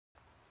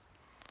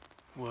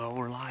Well,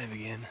 we're live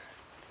again,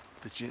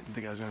 but you didn't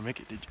think I was going to make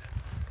it, did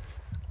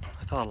you?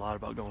 I thought a lot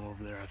about going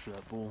over there after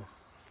that bull.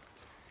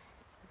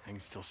 I can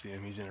still see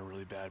him. He's in a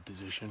really bad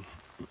position.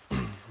 I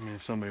mean,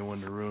 if somebody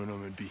wanted to ruin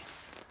him, it'd be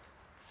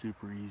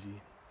super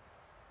easy.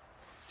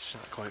 It's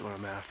not quite what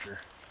I'm after.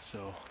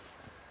 So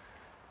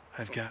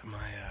I've got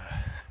my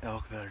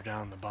elk that are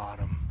down the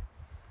bottom,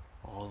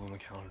 all of them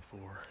accounted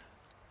for.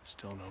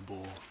 Still no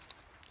bull.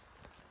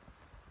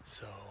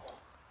 So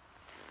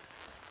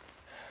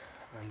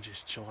I'm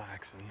just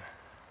chillaxing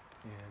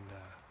and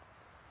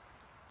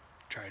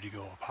tried to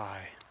go up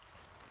high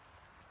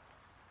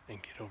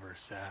and get over a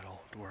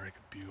saddle to where I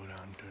could bugle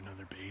down into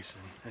another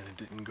basin, and it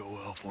didn't go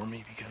well for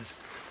me because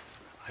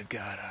I've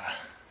got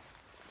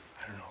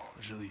I don't know,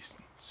 there's at least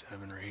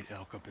 7 or 8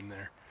 elk up in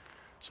there,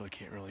 so I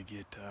can't really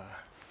get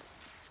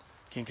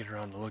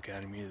around to look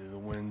at them either. The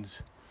wind's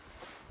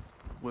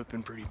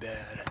whipping pretty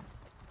bad.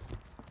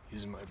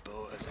 Using my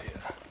bow as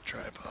a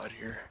tripod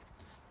here.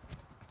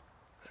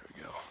 There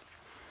we go.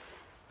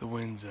 The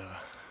wind's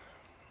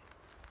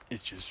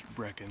it's just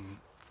wrecking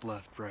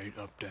left, right,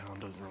 up, down,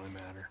 doesn't really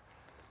matter.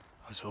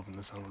 I was hoping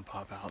the sun would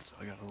pop out so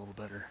I got a little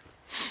better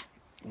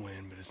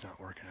wind, but it's not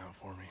working out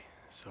for me.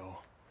 So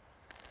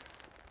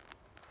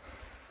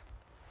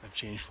I've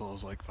changed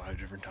clothes like 5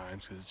 different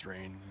times because it's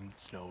rained and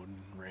snowed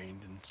and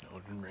rained and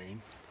snowed and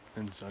rained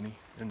and sunny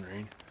and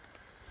rain.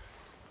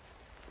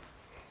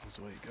 That's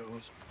the way it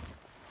goes.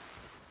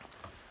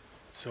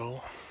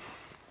 So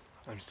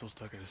I'm still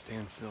stuck at a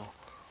standstill,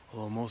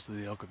 although most of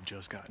the elk have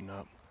just gotten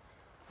up.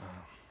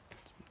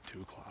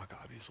 2 o'clock,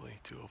 obviously,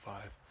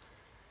 2:05.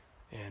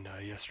 And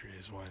yesterday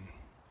is when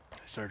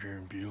I started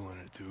hearing bugling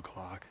at 2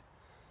 o'clock.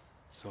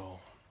 So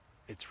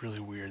it's really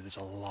weird. There's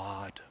a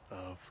lot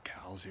of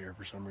cows here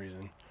for some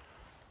reason,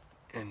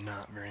 and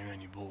not very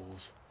many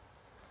bulls.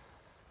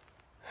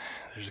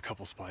 There's a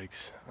couple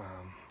spikes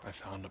I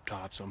found up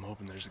top, so I'm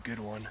hoping there's a good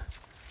one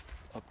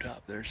up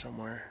top there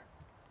somewhere.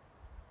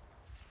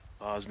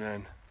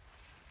 Ozman,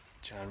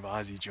 John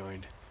Vazzi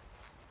joined.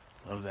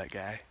 Love that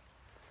guy.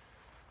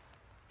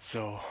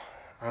 So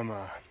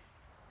I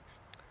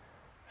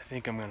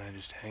think I'm gonna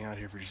just hang out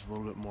here for just a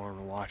little bit more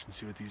and watch and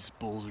see what these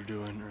bulls are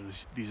doing, or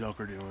these elk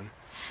are doing.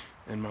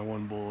 And my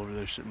one bull over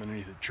there sitting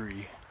underneath a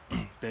tree,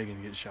 begging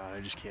to get shot.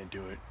 I just can't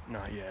do it,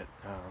 not yet.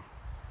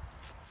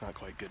 It's not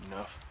quite good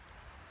enough.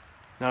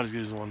 Not as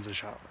good as the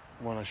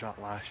one I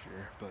shot last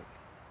year, but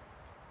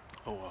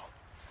oh well.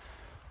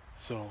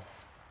 So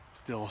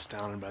still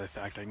astounded by the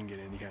fact I can get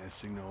any kind of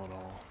signal at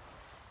all.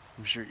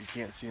 I'm sure you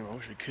can't see him. I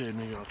wish I could.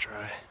 Maybe I'll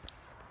try.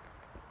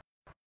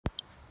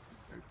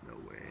 There's no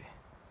way.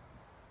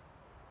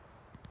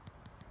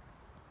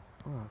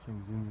 Oh, that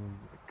thing zooms in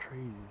like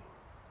crazy.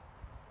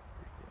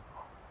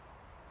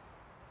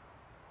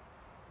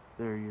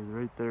 There he is,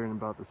 right there in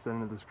about the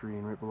center of the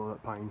screen, right below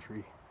that pine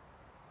tree.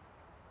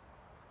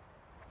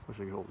 Wish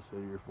I could hold the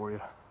steadier for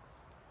you.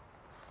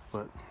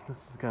 But this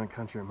is the kind of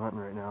country I'm hunting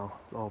right now.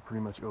 It's all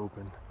pretty much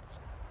open.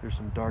 There's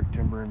some dark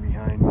timber in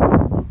behind me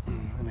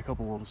and a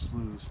couple little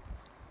sloughs.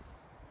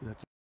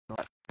 That's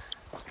not.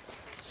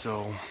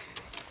 So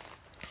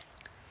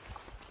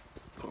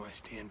put my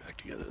stand back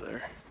together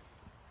there.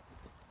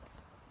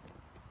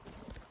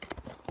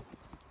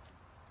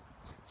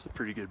 It's a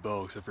pretty good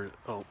bow, except for,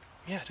 oh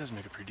yeah, it does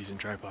make a pretty decent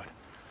tripod.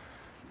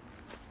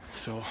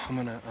 So I'm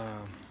gonna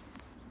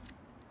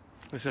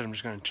like I said, I'm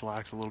just gonna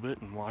chillax a little bit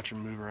and watch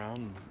them move around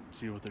and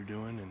see what they're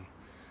doing, and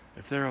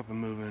if they're up and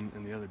moving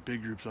and the other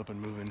big group's up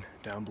and moving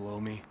down below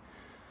me,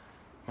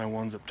 my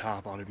ones up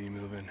top ought to be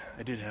moving.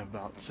 I did have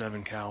about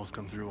 7 cows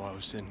come through while I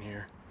was sitting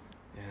here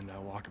and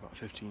walk about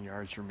 15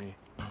 yards from me.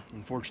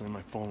 Unfortunately,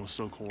 my phone was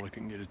so cold I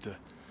couldn't get it to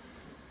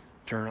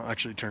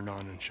actually turned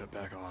on and shut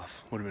back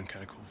off. Would have been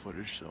kind of cool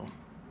footage, so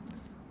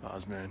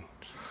Ozman,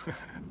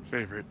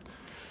 favorite.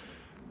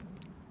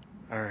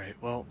 Alright,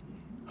 well,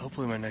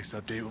 hopefully my next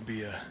update will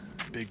be a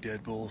big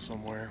dead bull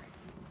somewhere.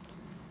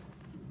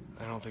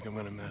 I don't think I'm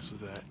going to mess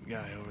with that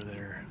guy over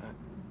there.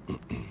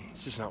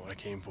 It's just not what I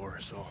came for,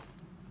 so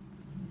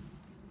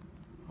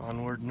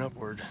onward and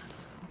upward,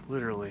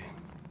 literally.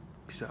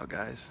 Peace out,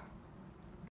 guys.